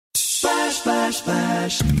Splash,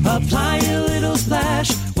 splash, apply a little splash.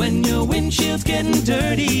 When your windshield's getting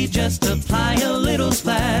dirty, just apply a little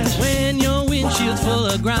splash. When your windshield's full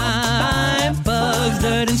of grime, bugs,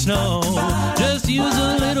 dirt, and snow, just use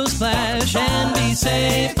a little splash and be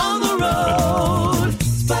safe on the road.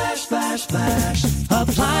 Splash, splash, splash,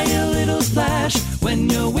 apply a little splash. When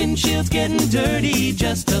your windshield's getting dirty,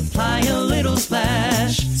 just apply a little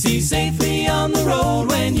splash. See safely on the road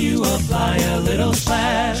when you apply a little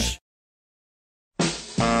splash.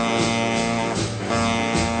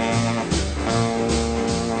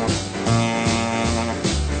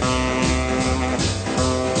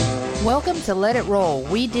 Welcome to Let It Roll.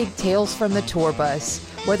 We dig tales from the tour bus,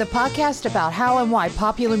 where the podcast about how and why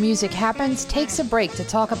popular music happens takes a break to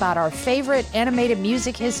talk about our favorite animated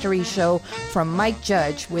music history show from Mike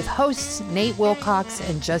Judge with hosts Nate Wilcox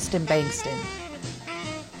and Justin Bankston.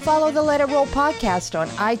 Follow the Let It Roll podcast on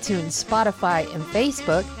iTunes, Spotify, and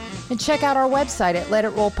Facebook, and check out our website at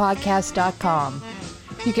letitrollpodcast.com.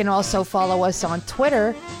 You can also follow us on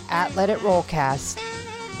Twitter at Let It Rollcast.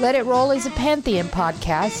 Let It Roll is a Pantheon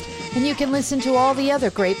podcast, and you can listen to all the other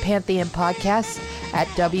great Pantheon podcasts at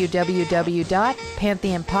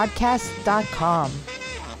www.pantheonpodcast.com.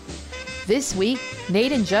 This week,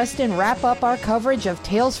 Nate and Justin wrap up our coverage of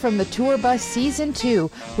Tales from the Tour Bus Season 2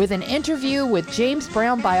 with an interview with James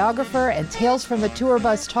Brown biographer and Tales from the Tour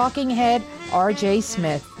Bus talking head, R.J.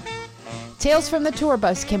 Smith. Tales from the Tour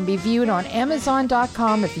Bus can be viewed on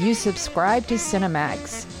Amazon.com if you subscribe to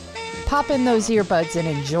Cinemax. Pop in those earbuds and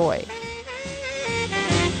enjoy.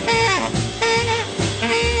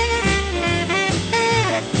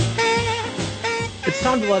 It's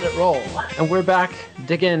time to let it roll, and we're back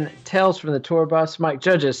digging Tales from the Tour Bus, Mike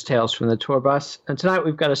Judge's Tales from the Tour Bus. And tonight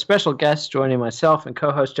we've got a special guest joining myself and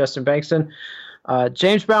co-host Justin Bankston,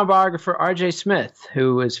 James Brown biographer R.J. Smith,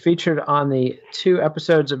 who is featured on the 2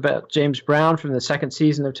 episodes about James Brown from the 2nd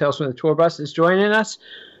season of Tales from the Tour Bus, is joining us.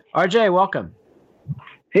 R.J., welcome.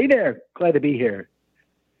 Hey there. Glad to be here.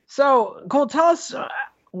 So, Cole, tell us,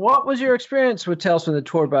 what was your experience with Tales from the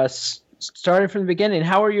Tour Bus, starting from the beginning?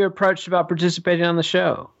 How were you approached about participating on the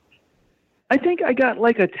show? I think I got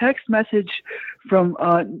like a text message from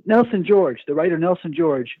Nelson George, the writer Nelson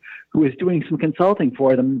George, who was doing some consulting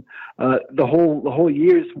for them the whole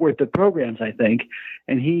year's worth of programs, I think.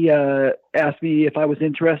 And he asked me if I was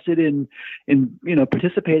interested in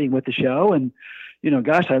participating with the show. And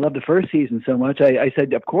gosh, I loved the first season so much. I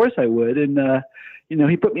said, of course I would. And,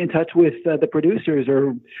 he put me in touch with the producers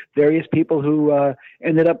or various people who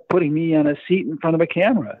ended up putting me on a seat in front of a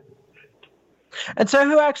camera. And so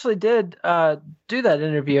who actually did do that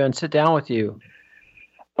interview and sit down with you?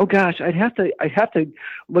 Oh gosh, I'd have to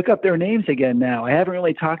look up their names again now. I haven't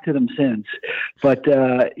really talked to them since, but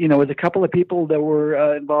it was a couple of people that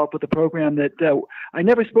were involved with the program that I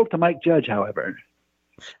never spoke to Mike Judge, however.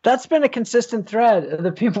 That's been a consistent thread of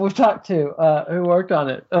the people we've talked to who worked on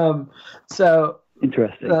it. So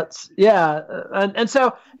interesting. And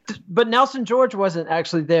so, but Nelson George wasn't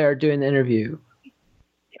actually there doing the interview.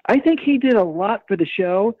 I think he did a lot for the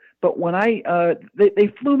show, but when they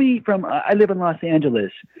flew me from, I live in Los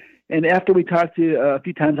Angeles, and after we talked to a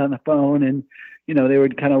few times on the phone, and they were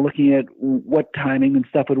kind of looking at what timing and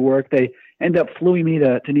stuff would work, they ended up flying me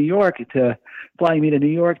to New York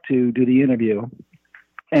to do the interview.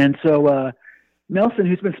 And so Nelson,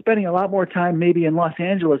 who's been spending a lot more time maybe in Los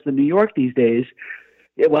Angeles than New York these days,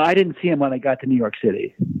 I didn't see him when I got to New York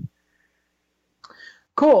City.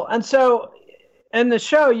 Cool. And so in the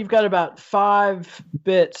show, you've got about 5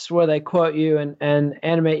 bits where they quote you and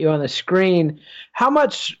animate you on the screen. How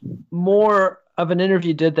much more of an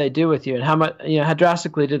interview did they do with you, and how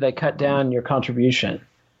drastically did they cut down your contribution?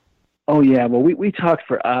 Oh yeah, well we talked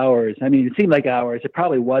for hours. I mean, it seemed like hours. It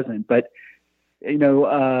probably wasn't, but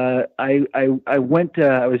I went.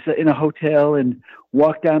 I was in a hotel and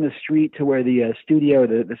walked down the street to where the studio,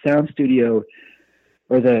 the sound studio,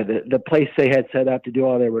 or the place they had set up to do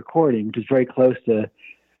all their recording, which is very close to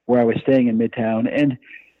where I was staying in Midtown. And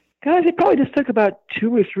guys, it probably just took about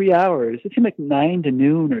 2 or 3 hours. It seemed like 9 to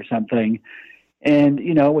noon or something. And,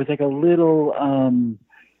 it was like a little,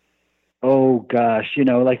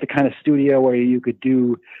 like the kind of studio where you could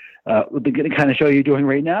do the kind of show you're doing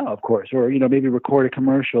right now, of course, or, maybe record a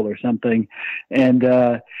commercial or something. And,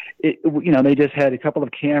 they just had a couple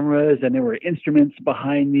of cameras, and there were instruments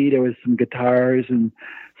behind me. There was some guitars and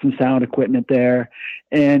some sound equipment there.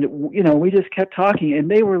 And, we just kept talking,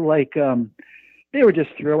 and they were like, they were just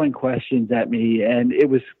throwing questions at me. And it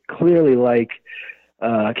was clearly like,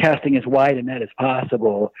 casting as wide a net as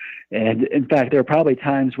possible. And in fact, there were probably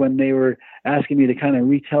times when they were asking me to kind of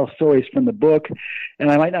retell stories from the book, and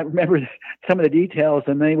I might not remember some of the details,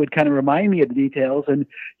 and they would kind of remind me of the details, and,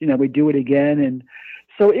 we'd do it again. And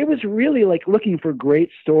so it was really like looking for great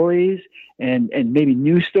stories and maybe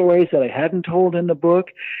new stories that I hadn't told in the book.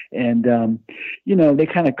 And, they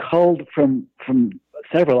kind of culled from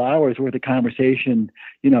several hours worth of conversation,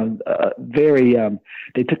 they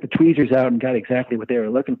took the tweezers out and got exactly what they were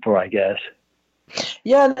looking for, I guess.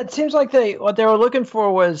 Yeah, and it seems like what they were looking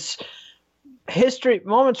for was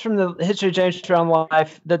moments from the history of James Brown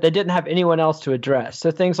life that they didn't have anyone else to address.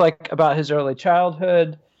 So things like about his early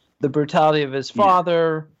childhood, the brutality of his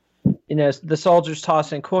father, the soldiers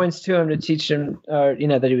tossing coins to him to teach him,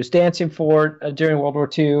 that he was dancing for during World War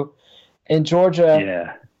II in Georgia.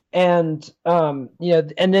 Yeah. And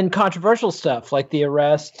and then controversial stuff like the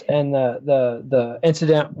arrest and the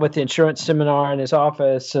incident with the insurance seminar in his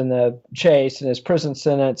office and the chase and his prison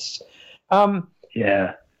sentence.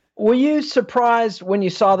 Were you surprised when you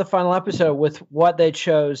saw the final episode with what they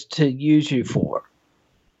chose to use you for?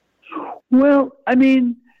 Well, I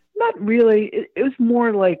mean, not really. It was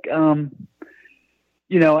more like, no,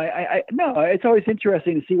 it's always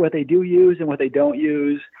interesting to see what they do use and what they don't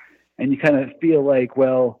use. And you kind of feel like,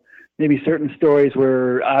 well, maybe certain stories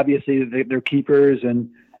were obviously they're keepers, and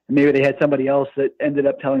maybe they had somebody else that ended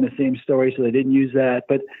up telling the same story, so they didn't use that.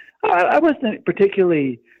 But I wasn't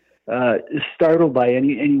particularly startled by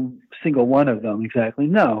any single one of them exactly.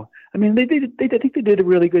 No, I mean I think they did a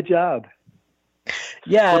really good job.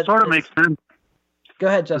 Yeah, it sort of makes sense. Go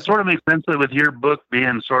ahead, Justin. It sort of makes sense that with your book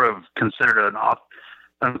being sort of considered an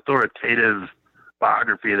authoritative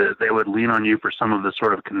biography, that they would lean on you for some of the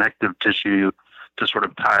sort of connective tissue to sort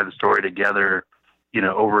of tie the story together,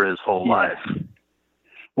 over his whole life.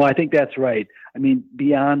 Well, I think that's right. I mean,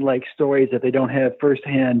 beyond like stories that they don't have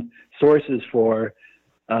firsthand sources for,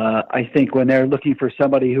 I think when they're looking for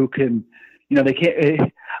somebody who can, they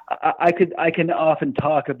can't. I can often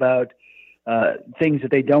talk about things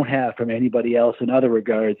that they don't have from anybody else in other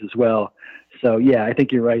regards as well. So yeah, I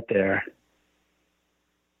think you're right there.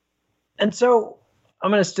 And so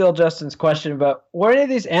I'm going to steal Justin's question, but were any of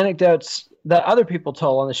these anecdotes that other people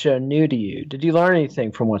told on the show new to you? Did you learn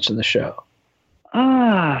anything from watching the show?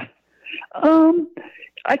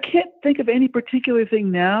 I can't think of any particular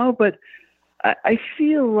thing now, but I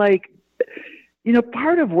feel like,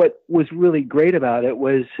 part of what was really great about it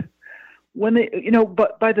was when they,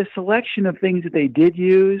 but by the selection of things that they did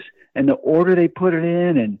use and the order they put it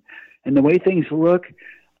in and the way things look,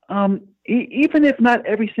 even if not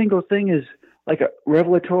every single thing is like a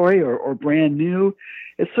revelatory or brand new,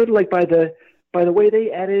 it's sort of like by the way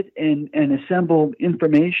they edit and assemble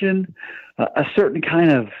information, a certain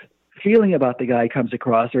kind of feeling about the guy comes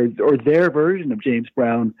across, or their version of James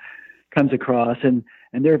Brown comes across, and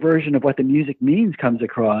their version of what the music means comes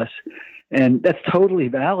across. And that's totally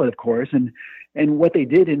valid, of course. And what they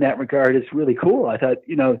did in that regard is really cool. I thought,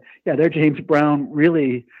 their James Brown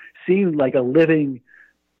really seemed like a living,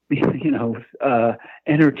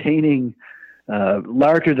 entertaining,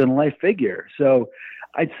 larger than life figure. So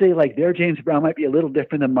I'd say like their James Brown might be a little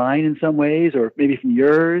different than mine in some ways, or maybe from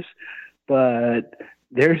yours, but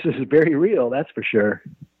theirs is very real. That's for sure.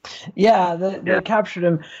 Yeah, they captured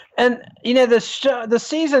him. And, the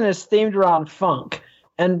season is themed around funk.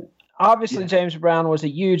 And obviously James Brown was a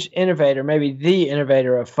huge innovator, maybe the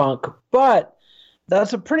innovator of funk, but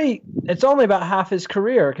it's only about half his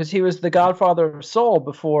career, because he was the godfather of soul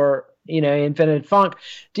before, he invented funk.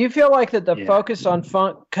 Do you feel like that the focus on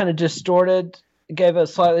funk kind of gave a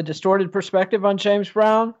slightly distorted perspective on James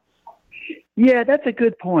Brown? Yeah, that's a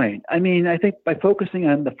good point. I mean, I think by focusing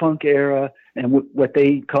on the funk era and what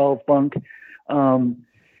they call funk,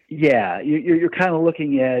 you're kind of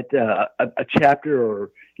looking at a chapter, or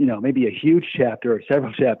maybe a huge chapter or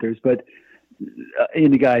several chapters, but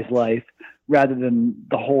in the guy's life rather than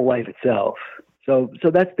the whole life itself. So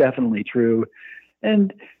that's definitely true.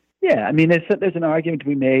 And yeah, I mean, there's an argument to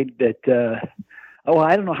be made that.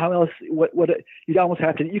 I don't know how else. What you'd almost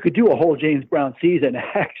have to. You could do a whole James Brown season,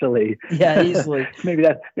 actually. Yeah, easily. maybe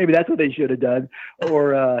that's what they should have done,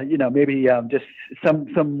 or maybe just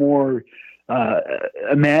some more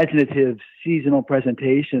imaginative seasonal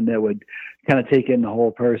presentation that would kind of take in the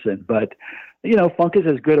whole person. But funk is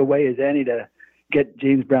as good a way as any to get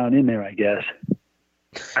James Brown in there, I guess.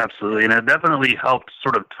 Absolutely, and it definitely helped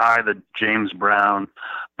sort of tie the James Brown,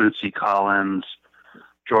 Bootsy Collins,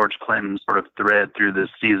 George Clinton sort of thread through this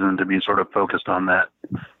season to be sort of focused on that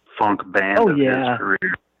funk band of his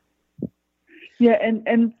career. Yeah,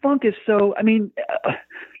 and funk is so, I mean,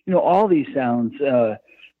 all these sounds,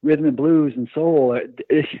 rhythm and blues and soul,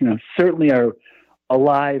 certainly are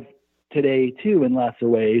alive today too in lots of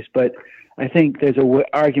ways. But I think there's an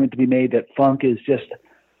argument to be made that funk is just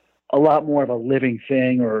a lot more of a living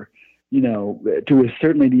thing, or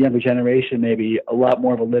certainly the younger generation, maybe a lot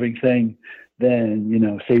more of a living thing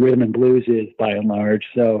than say rhythm and blues is by and large.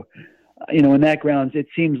 So in that grounds, it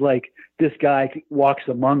seems like this guy walks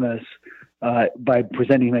among us by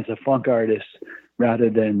presenting him as a funk artist rather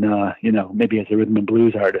than maybe as a rhythm and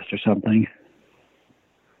blues artist or something.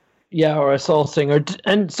 Yeah, or a soul singer.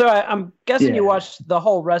 And so I'm guessing you watched the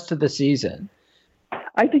whole rest of the season.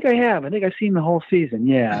 I think I have. I think I've seen the whole season,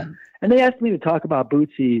 yeah. And they asked me to talk about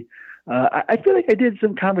Bootsy. I feel like I did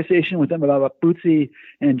some conversation with them about Bootsy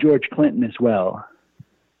and George Clinton as well.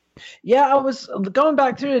 Yeah, I was going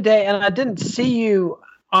back through today, and I didn't see you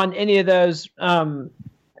on any of those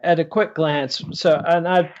at a quick glance. So, and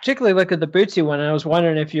I particularly looked at the Bootsy one, and I was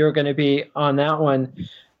wondering if you were going to be on that one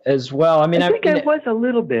as well. I mean, I think I was a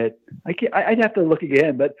little bit. I'd have to look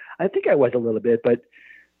again, but I think I was a little bit. But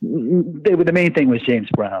the main thing was James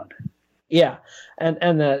Brown. Yeah,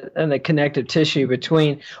 and the connective tissue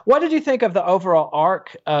between. What did you think of the overall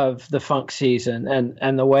arc of the funk season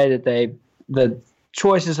and the way that the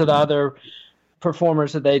choices of the other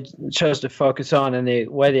performers that they chose to focus on and the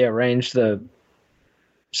way they arranged the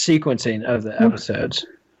sequencing of the episodes?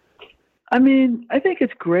 I mean, I think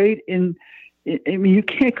it's great. You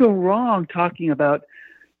can't go wrong talking about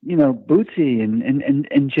Bootsy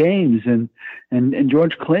and James and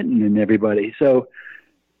George Clinton and everybody. So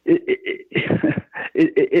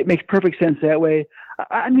it makes perfect sense that way.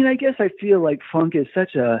 I mean, I guess I feel like funk is.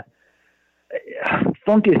 I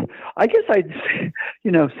guess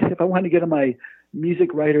if I want to get on my music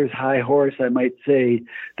writer's high horse, I might say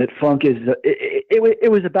that funk is.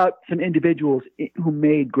 It was about some individuals who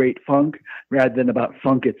made great funk rather than about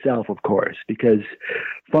funk itself, of course, because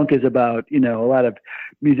funk is about a lot of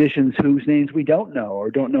musicians whose names we don't know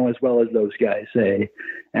or don't know as well as those guys say,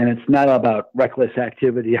 and it's not about reckless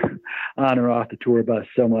activity on or off the tour bus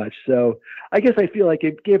so much. So I guess I feel like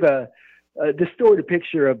it gave a distorted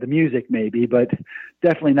picture of the music, maybe, but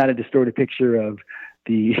definitely not a distorted picture of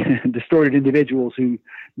the distorted individuals who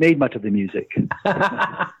made much of the music.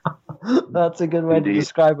 That's a good way to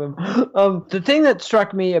describe them. The thing that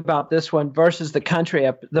struck me about this one versus the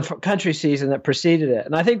country season that preceded it,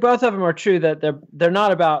 and I think both of them are true, that they're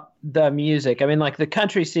not about the music. I mean, like the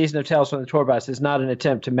country season of Tales from the Tour Bus is not an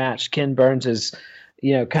attempt to match Ken Burns's,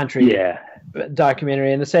 country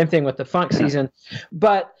documentary, and the same thing with the funk season,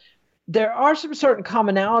 but there are some certain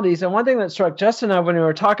commonalities. And one thing that struck Justin and I when we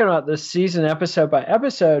were talking about this season episode by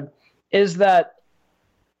episode is that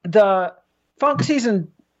the funk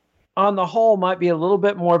season on the whole might be a little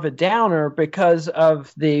bit more of a downer because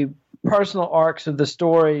of the personal arcs of the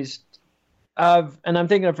stories and I'm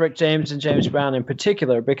thinking of Rick James and James Brown in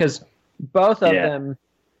particular, because both of them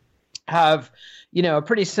have, a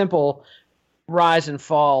pretty simple rise and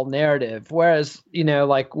fall narrative, whereas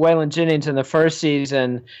like Waylon Jennings in the first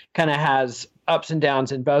season kind of has ups and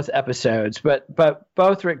downs in both episodes, but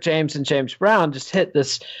both Rick James and James Brown just hit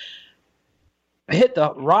the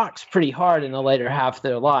rocks pretty hard in the later half of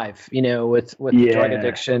their life, with the drug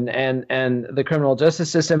addiction and the criminal justice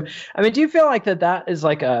system. I mean, do you feel like that is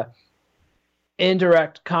like a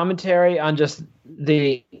indirect commentary on just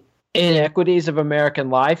the inequities of American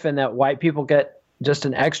life, and that white people get just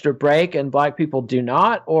an extra break and black people do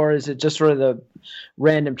not? Or is it just sort of the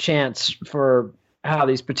random chance for how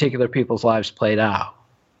these particular people's lives played out?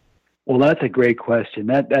 Well, that's a great question.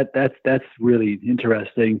 That's really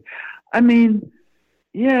interesting. I mean,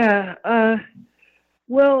 well,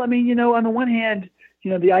 I mean, on the one hand,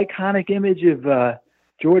 the iconic image of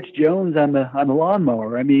George Jones on the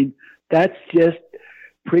lawnmower, I mean, that's just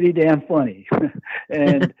pretty damn funny.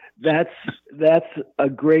 And that's a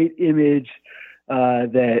great image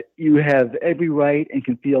that you have every right and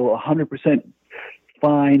can feel 100%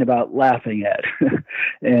 fine about laughing at.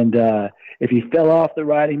 And if he fell off the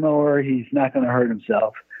riding mower, he's not going to hurt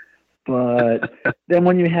himself. But then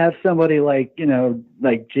when you have somebody like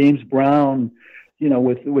James Brown,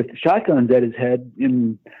 with shotguns at his head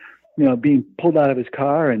and, being pulled out of his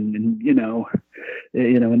car and in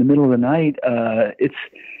the middle of the night, it's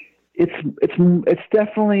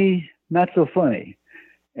definitely not so funny.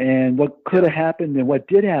 And what could have happened and what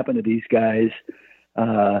did happen to these guys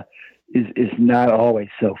is not always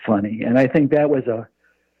so funny. And I think that was a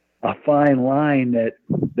fine line that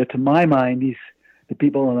to my mind, the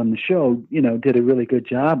people on the show, did a really good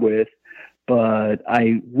job with. But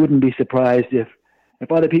I wouldn't be surprised if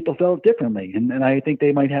other people felt differently. And I think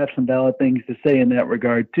they might have some valid things to say in that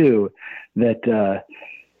regard too, that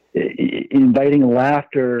inviting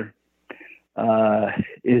laughter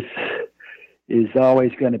is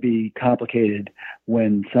always going to be complicated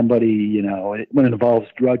when somebody, when it involves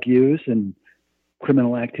drug use and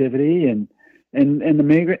criminal activity and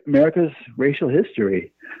America's racial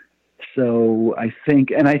history. So I think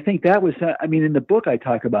that was, in the book I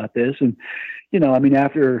talk about this, and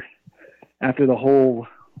after the whole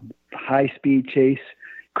high-speed chase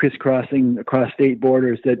crisscrossing across state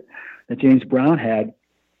borders that James Brown had,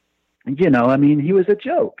 he was a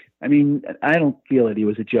joke. I don't feel that he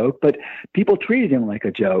was a joke, but people treated him like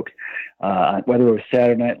a joke, whether it was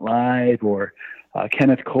Saturday Night Live or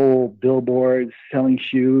Kenneth Cole billboards selling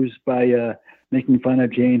shoes by making fun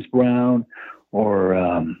of James Brown, or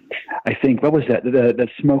I think, what was that? The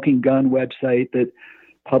Smoking Gun website that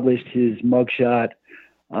published his mugshot.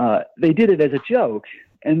 They did it as a joke,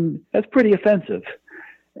 and that's pretty offensive.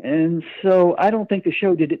 And so I don't think the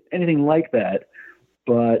show did anything like that,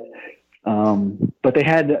 but they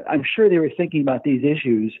had, I'm sure they were thinking about these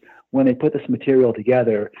issues when they put this material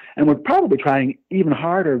together, and were probably trying even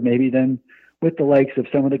harder maybe than with the likes of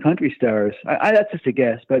some of the country stars. That's just a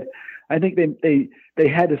guess, but I think they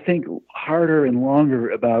had to think harder and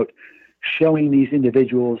longer about showing these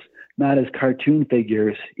individuals not as cartoon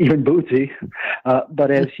figures, even Bootsy, but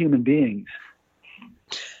as human beings.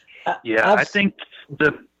 Yeah, I think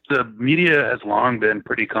the media has long been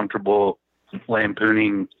pretty comfortable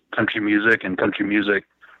lampooning country music and country music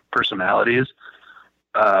personalities.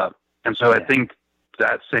 And so I think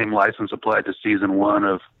that same license applied to season 1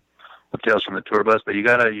 of Tales from the Tour Bus, but you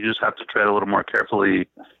just have to tread a little more carefully,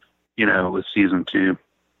 with season 2.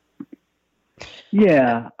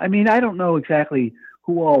 Yeah. I don't know exactly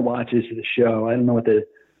who all watches the show. I don't know what the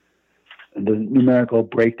numerical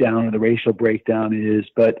breakdown or the racial breakdown is,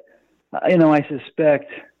 but I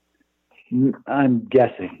suspect, I'm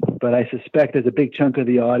guessing, but I suspect there's a big chunk of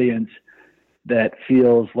the audience that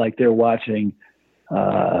feels like they're watching,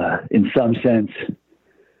 in some sense,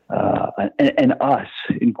 and us,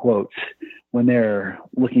 in quotes, when they're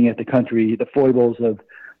looking at the foibles of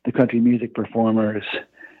the country music performers,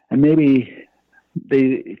 and maybe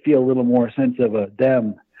they feel a little more sense of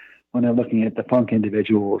them when they're looking at the funk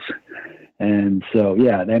individuals. And so,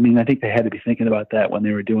 yeah, I think they had to be thinking about that when they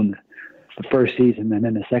were doing the first season and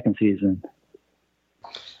then the second season.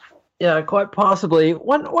 Yeah, quite possibly.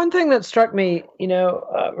 One thing that struck me,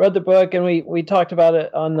 read the book and we talked about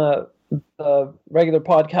it on the regular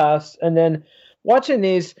podcast, and then watching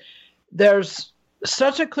these, there's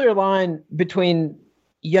such a clear line between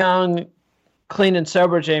young, clean and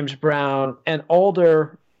sober James Brown and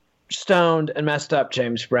older, stoned and messed up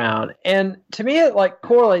James Brown. And to me, it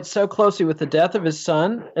correlates so closely with the death of his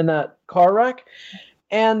son in that car wreck.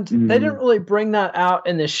 And they didn't really bring that out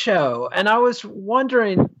in the show. And I was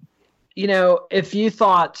wondering, if you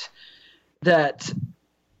thought that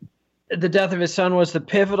the death of his son was the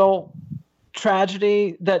pivotal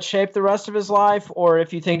tragedy that shaped the rest of his life, or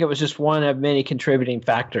if you think it was just one of many contributing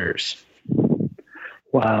factors.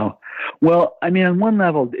 Wow. Well, on one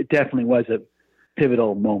level, it definitely was a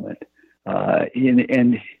pivotal moment.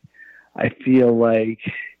 And I feel like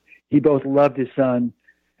he both loved his son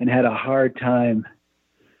and had a hard time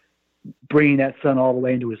bringing that son all the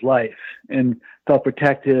way into his life, and felt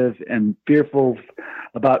protective and fearful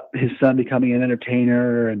about his son becoming an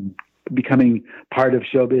entertainer and becoming part of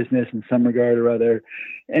show business in some regard or other.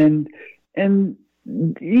 And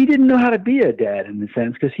he didn't know how to be a dad in a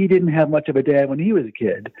sense, because he didn't have much of a dad when he was a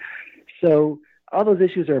kid. So all those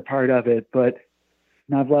issues are a part of it, but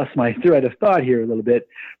now I've lost my thread of thought here a little bit.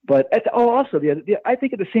 But also I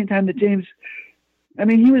think at the same time that James,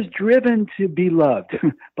 he was driven to be loved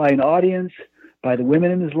by an audience, by the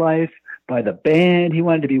women in his life, by the band. He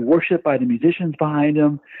wanted to be worshipped by the musicians behind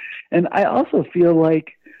him. And I also feel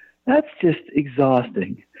like that's just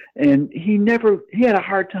exhausting. And he had a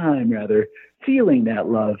hard time, feeling that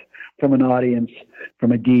love from an audience,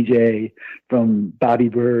 from a DJ, from Bobby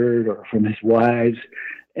Bird, or from his wives.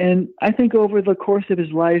 And I think over the course of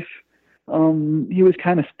his life, he was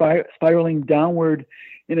kind of spiraling downward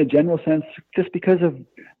in a general sense, just because of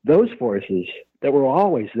those forces that were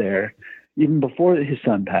always there, even before his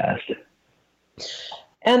son passed.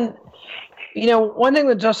 And, one thing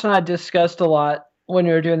that Justin and I discussed a lot when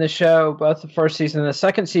we were doing the show, both the first season and the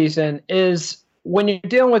second season, is when you're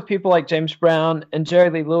dealing with people like James Brown, and Jerry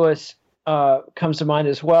Lee Lewis comes to mind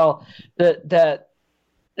as well, that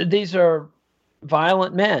these are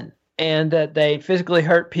violent men and that they physically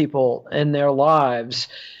hurt people in their lives.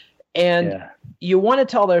 And you want to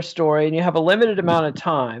tell their story, and you have a limited amount of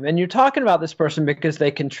time, and you're talking about this person because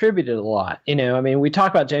they contributed a lot. You know, I mean, we talk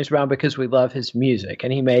about James Brown because we love his music,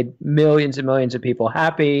 and he made millions and millions of people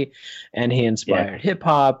happy, and he inspired hip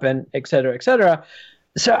hop, and et cetera, et cetera.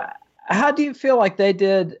 So how do you feel like they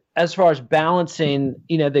did as far as balancing,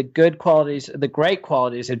 you know, the good qualities, the great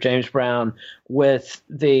qualities of James Brown with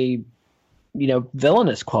the, you know,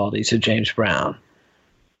 villainous qualities of James Brown?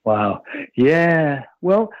 Wow. Yeah.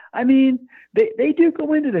 Well, I mean, they do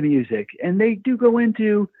go into the music, and they do go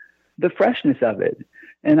into the freshness of it.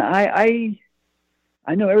 And I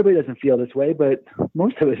know everybody doesn't feel this way, but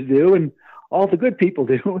most of us do, and all the good people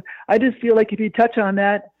do. I just feel like if you touch on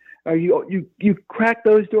that, or you crack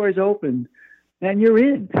those doors open, and you're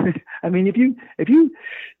in. I mean, if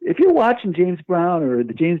you're watching James Brown or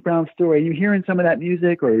the James Brown story, and you're hearing some of that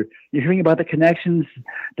music, or you're hearing about the connections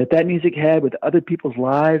that music had with other people's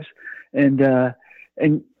lives, and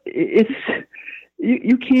it's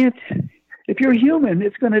you can't. If you're human,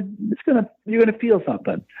 you're gonna feel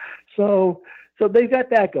something. So they've got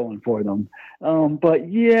that going for them.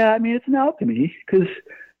 But yeah, I mean, it's an alchemy, because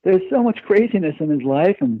there's so much craziness in his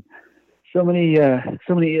life, and so many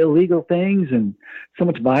illegal things, and so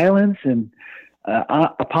much violence, and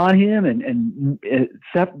upon him, and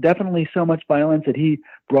definitely so much violence that he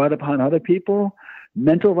brought upon other people,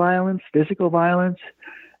 mental violence, physical violence,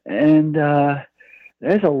 and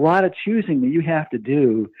there's a lot of choosing that you have to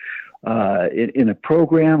do in a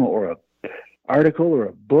program, or a article, or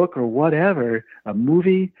a book, or whatever, a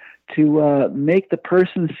movie, to make the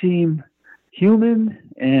person seem human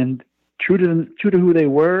and true to who they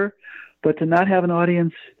were, but to not have an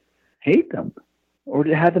audience hate them, or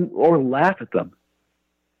to have them, or laugh at them.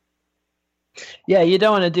 Yeah, you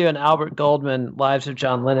don't want to do an Albert Goldman Lives of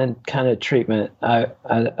John Lennon kind of treatment. I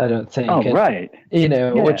don't think. Oh, right. You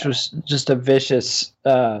know, which was just a vicious,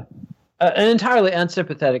 an entirely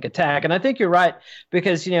unsympathetic attack. And I think you're right,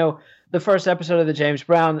 because, you know, the first episode of the James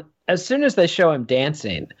Brown, as soon as they show him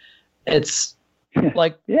dancing, it's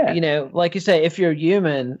like, you know, like you say, if you're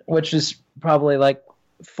human, which is probably like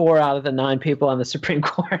 4 out of the 9 people on the Supreme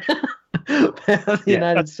Court of the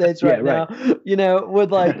United States now, you know,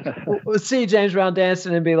 would see James Brown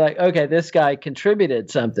dancing and be like, okay, this guy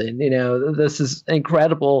contributed something. You know, this is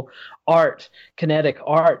incredible art, kinetic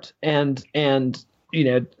art, and you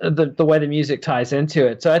know, the way the music ties into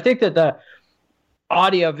it. So I think that the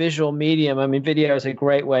audio-visual medium, I mean, video is a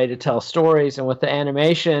great way to tell stories, and with the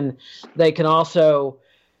animation, they can also,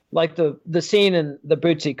 like the scene in the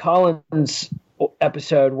Bootsy Collins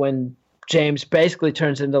episode when James basically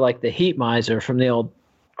turns into like the heat miser from the old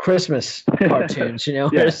Christmas cartoons, you know,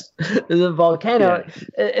 there's a volcano.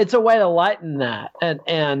 It's a way to lighten that,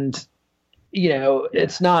 and you know,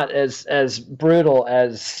 it's not as brutal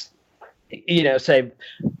as, you know, say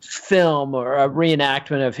film or a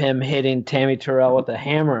reenactment of him hitting Tammy Terrell with a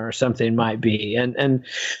hammer or something might be, and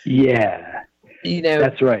you know,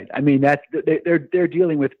 that's right. I mean, that's they're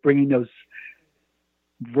dealing with bringing those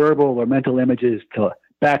verbal or mental images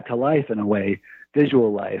back to life in a way,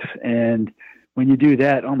 visual life. And when you do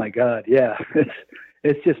that, oh my God,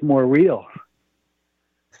 it's just more real.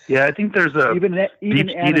 Yeah, I think there's a even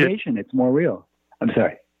animation, it's more real. I'm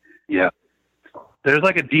sorry. Yeah, there's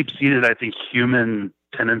like a deep-seated, I think, human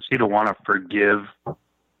tendency to want to forgive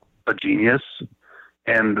a genius,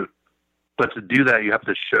 but to do that, you have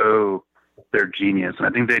to show their genius. And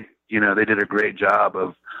I think they did a great job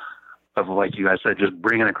of like you guys said, just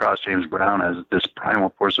bringing across James Brown as this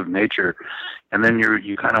primal force of nature, and then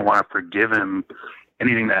you kind of want to forgive him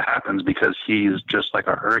anything that happens because he's just like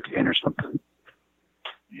a hurricane or something.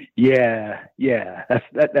 Yeah,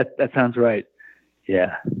 that sounds right.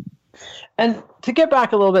 Yeah. And to get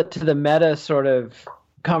back a little bit to the meta sort of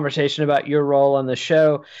conversation about your role on the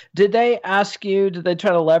show, did they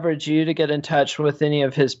try to leverage you to get in touch with any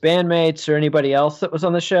of his bandmates or anybody else that was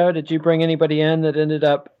on the show? Did you bring anybody in that ended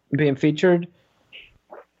up being featured?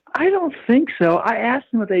 I don't think so. I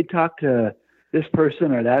asked them if they'd talk to this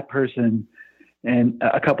person or that person, and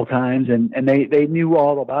a couple times, and they knew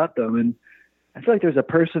all about them. And I feel like there's a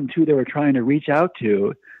person too they were trying to reach out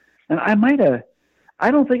to, and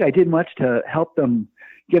I don't think I did much to help them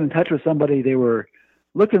get in touch with somebody they were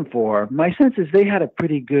looking for. My sense is they had a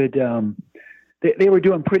pretty good, they were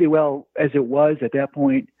doing pretty well as it was at that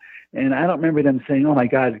point. And I don't remember them saying, oh my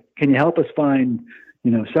God, can you help us find, you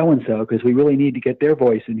know, so-and-so, because we really need to get their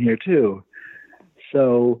voice in here too.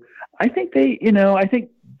 So I think I think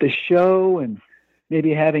the show, and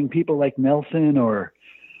maybe having people like Nelson or,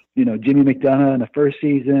 you know, Jimmy McDonough in the first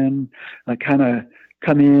season kind of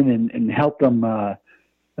come in and help them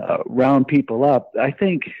round people up. I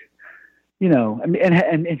think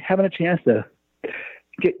and having a chance to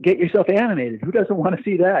get yourself animated. Who doesn't want to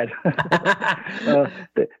see that?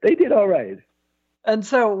 They did all right. And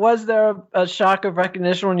so, was there a shock of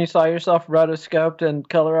recognition when you saw yourself rotoscoped and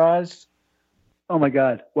colorized? Oh my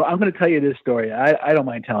God! Well, I'm going to tell you this story. I don't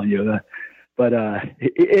mind telling you, but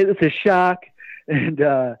it's a shock, and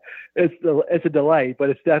it's a delight.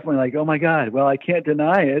 But it's definitely like, oh my God! Well, I can't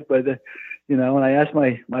deny it. But and I asked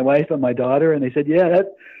my wife and my daughter, and they said, yeah,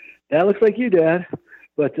 that looks like you, Dad.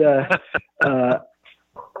 But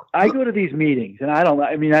I go to these meetings, and I don't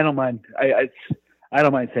mind. I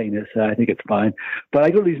don't mind saying this. I think it's fine. But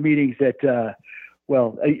I go to these meetings that,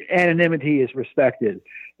 anonymity is respected,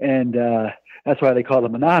 and that's why they call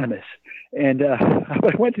them anonymous. And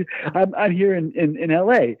I'm here in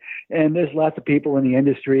LA, and there's lots of people in the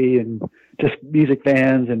industry and just music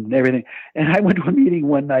fans and everything. And I went to a meeting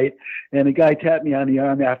one night, and a guy tapped me on the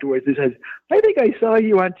arm afterwards and says, "I think I saw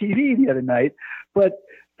you on TV the other night, but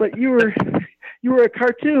you were a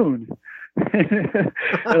cartoon." And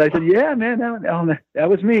I said, "Yeah, man, that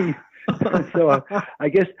was me." So I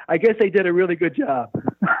guess they did a really good job.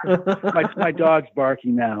 My dog's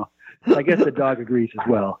barking now. I guess the dog agrees as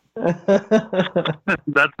well.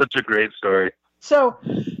 That's such a great story. So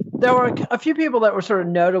there were a few people that were sort of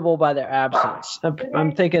notable by their absence.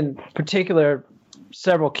 I'm thinking particular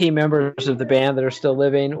several key members of the band that are still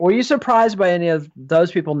living. Were you surprised by any of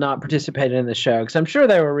those people not participating in the show? Because I'm sure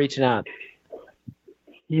they were reaching out.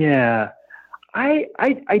 Yeah.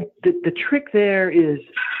 The trick there is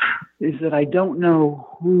that I don't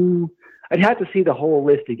know who. I'd have to see the whole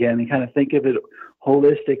list again and kind of think of it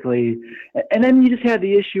holistically. And then you just had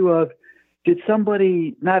the issue of, did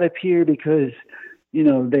somebody not appear because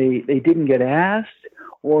they didn't get asked,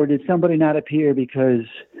 or did somebody not appear because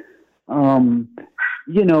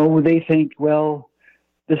they think, well,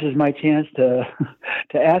 this is my chance to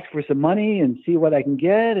ask for some money and see what I can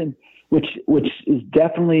get, and which is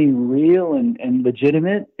definitely real and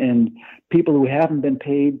legitimate, and people who haven't been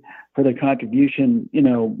paid for their contribution,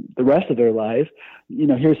 the rest of their life.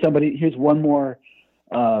 Here's one more,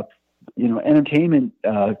 entertainment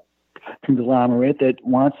conglomerate that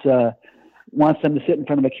wants them to sit in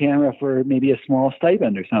front of a camera for maybe a small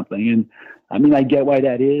stipend or something. And I mean, I get why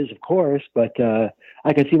that is, of course, but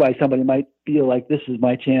I can see why somebody might feel like this is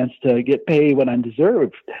my chance to get paid when I'm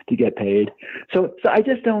deserved to get paid. So I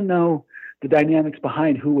just don't know the dynamics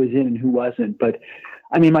behind who was in and who wasn't. But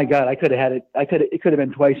I mean, my God, I could have had it. It could have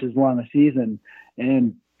been twice as long a season.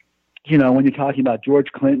 And when you're talking about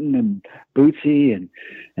George Clinton and Bootsy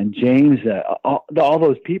and James, all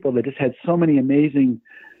those people that just had so many amazing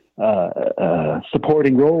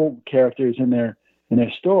supporting role characters in their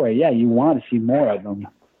story. Yeah, you want to see more of them.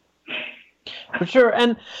 For sure.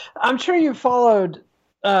 And I'm sure you followed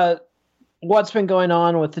what's been going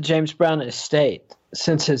on with the James Brown estate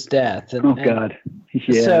since his death. God.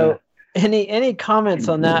 Yeah. So any comments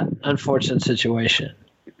on that unfortunate situation?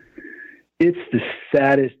 It's the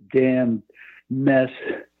saddest damn mess.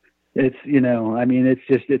 It's,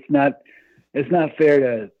 it's not fair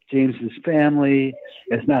to James's family.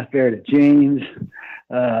 It's not fair to James.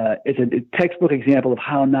 It's a textbook example of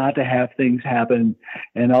how not to have things happen.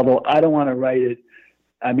 And although I don't want to write it,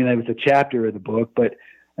 I mean, it was a chapter of the book, but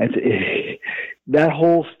that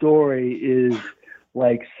whole story is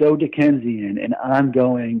like so Dickensian and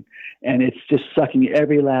ongoing, and it's just sucking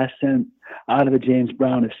every last cent out of the James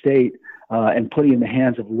Brown estate and putting it in the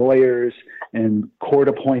hands of lawyers and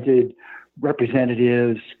court-appointed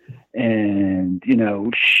representatives and,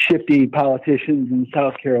 shifty politicians in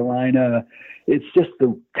South Carolina. It's just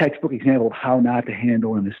the textbook example of how not to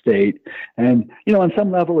handle an estate. And, on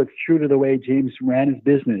some level, it's true to the way James ran his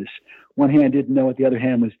business. One hand didn't know what the other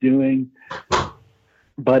hand was doing,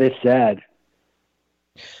 but it's sad.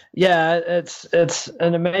 Yeah, it's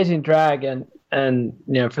an amazing drag. And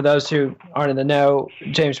for those who aren't in the know,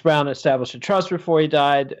 James Brown established a trust before he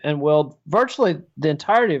died and willed virtually the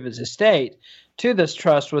entirety of his estate to this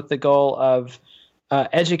trust with the goal of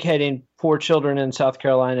educating poor children in South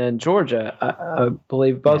Carolina and Georgia, I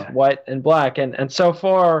believe both white and black. And so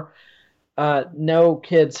far, no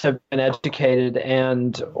kids have been educated.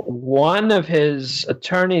 And one of his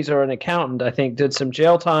attorneys or an accountant, I think, did some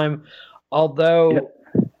jail time, although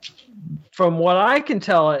from what I can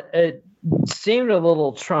tell, it seemed a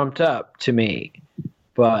little trumped up to me.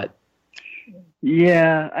 But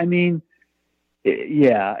yeah, I mean,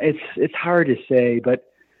 it's hard to say, but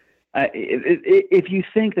if you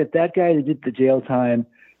think that guy that did the jail time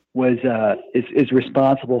was is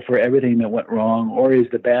responsible for everything that went wrong, or is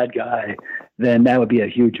the bad guy, then that would be a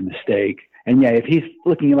huge mistake. And yeah, if he's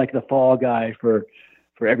looking like the fall guy for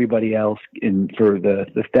for everybody else and for the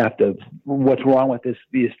theft of what's wrong with the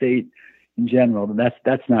estate in general.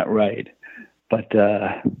 That's not right. But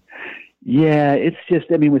yeah, it's just,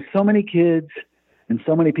 I mean, with so many kids and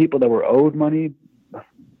so many people that were owed money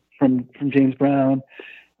from James Brown,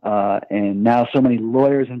 and now so many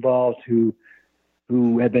lawyers involved who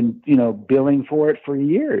have been, billing for it for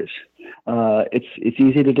years. It's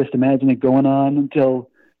easy to just imagine it going on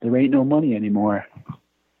until there ain't no money anymore.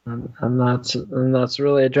 And that's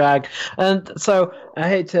really a drag. And so I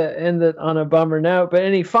hate to end it on a bummer note, but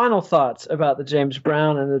any final thoughts about the James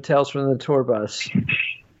Brown and the Tales from the Tour Bus?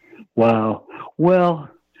 Wow. Well,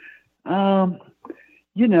 I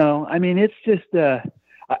mean, it's just,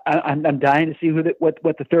 I'm dying to see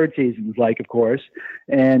what the third season is like, of course.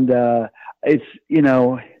 And, it's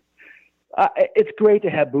great to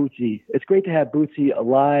have Bootsy. It's great to have Bootsy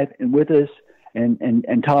alive and with us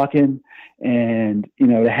and talking, and,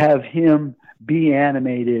 to have him be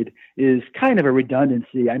animated is kind of a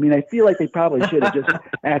redundancy. I mean, I feel like they probably should have just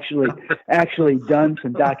actually done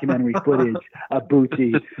some documentary footage of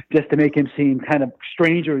Bootsy just to make him seem kind of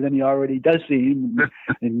stranger than he already does seem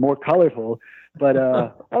and more colorful. But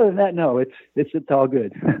other than that, no, it's all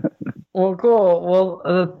good. Well, cool.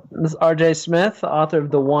 Well, this is R.J. Smith, author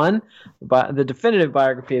of the definitive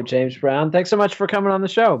biography of James Brown. Thanks so much for coming on the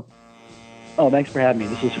show. Oh, thanks for having me.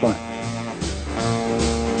 This was fun.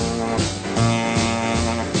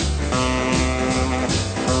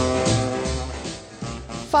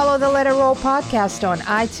 Follow the Let It Roll podcast on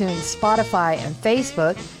iTunes, Spotify, and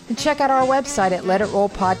Facebook, and check out our website at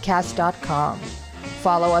letitrollpodcast.com.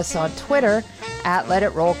 Follow us on Twitter at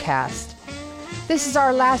LetItRollCast. This is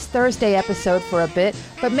our last Thursday episode for a bit,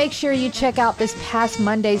 but make sure you check out this past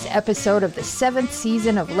Monday's episode of the 7th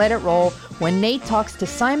season of Let It Roll, when Nate talks to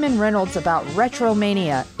Simon Reynolds about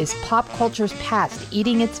Retromania, is pop culture's past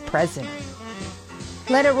eating its present.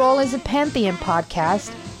 Let It Roll is a Pantheon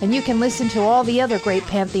podcast, and you can listen to all the other great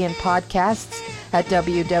Pantheon podcasts at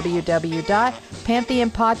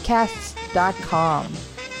www.pantheonpodcasts.com.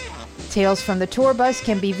 Tales from the Tour Bus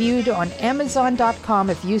can be viewed on Amazon.com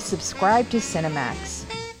if you subscribe to Cinemax.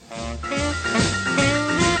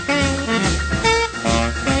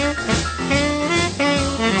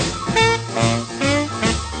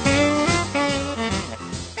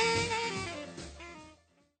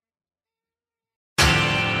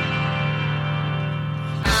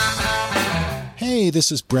 Hey,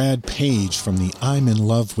 this is Brad Page from the I'm in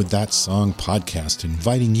Love with That Song podcast,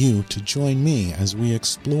 inviting you to join me as we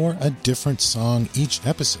explore a different song each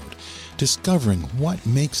episode, discovering what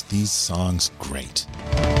makes these songs great.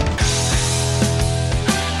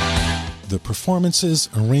 The performances,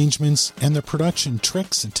 arrangements, and the production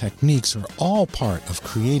tricks and techniques are all part of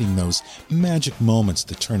creating those magic moments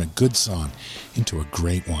that turn a good song into a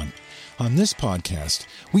great one. On this podcast,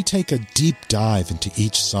 we take a deep dive into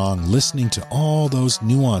each song, listening to all those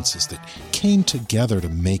nuances that came together to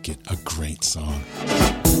make it a great song.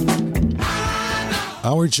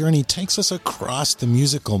 Our journey takes us across the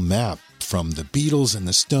musical map, from the Beatles and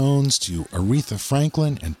the Stones to Aretha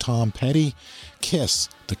Franklin and Tom Petty, Kiss,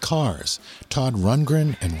 The Cars, Todd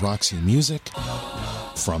Rundgren and Roxy Music,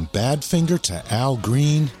 from Badfinger to Al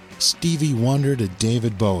Green, Stevie Wonder to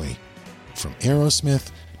David Bowie, from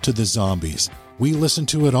Aerosmith to the Zombies. We listen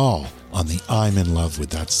to it all on the I'm in Love with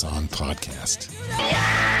That Song podcast.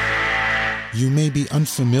 You may be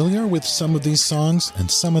unfamiliar with some of these songs, and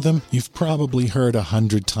some of them you've probably heard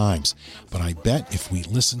 100 times, but I bet if we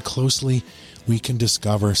listen closely, we can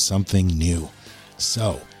discover something new.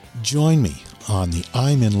 So, join me on the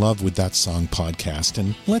I'm in Love with That Song podcast,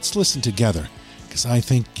 and let's listen together, because I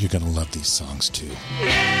think you're going to love these songs too.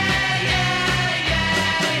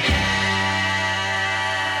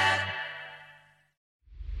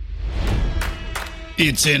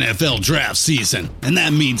 It's NFL draft season, and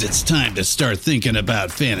that means it's time to start thinking about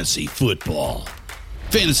fantasy football.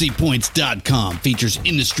 FantasyPoints.com features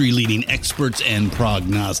industry-leading experts and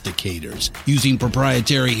prognosticators using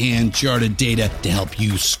proprietary hand-charted data to help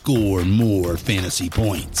you score more fantasy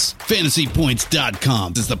points.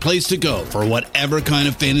 FantasyPoints.com is the place to go for whatever kind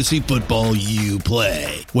of fantasy football you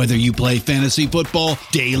play. Whether you play fantasy football,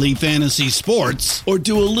 daily fantasy sports, or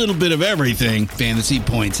do a little bit of everything, Fantasy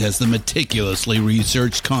Points has the meticulously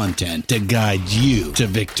researched content to guide you to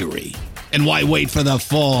victory. And why wait for the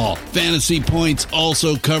fall? Fantasy Points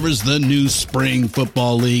also covers the new spring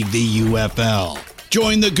football league, the UFL.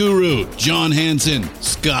 Join the guru, John Hansen,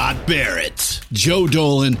 Scott Barrett. Joe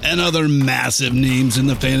Dolan, and other massive names in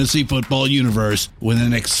the fantasy football universe with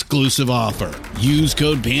an exclusive offer. Use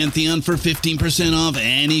code Pantheon for 15% off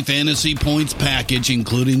any Fantasy Points package,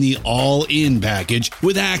 including the all-in package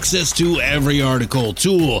with access to every article,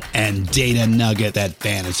 tool, and data nugget that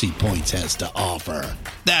Fantasy Points has to offer.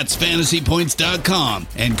 That's fantasypoints.com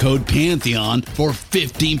and code Pantheon for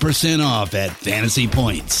 15% off at Fantasy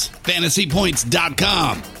Points.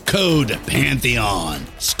 Fantasypoints.com. Code Pantheon.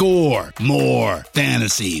 Score more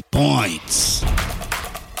fantasy points.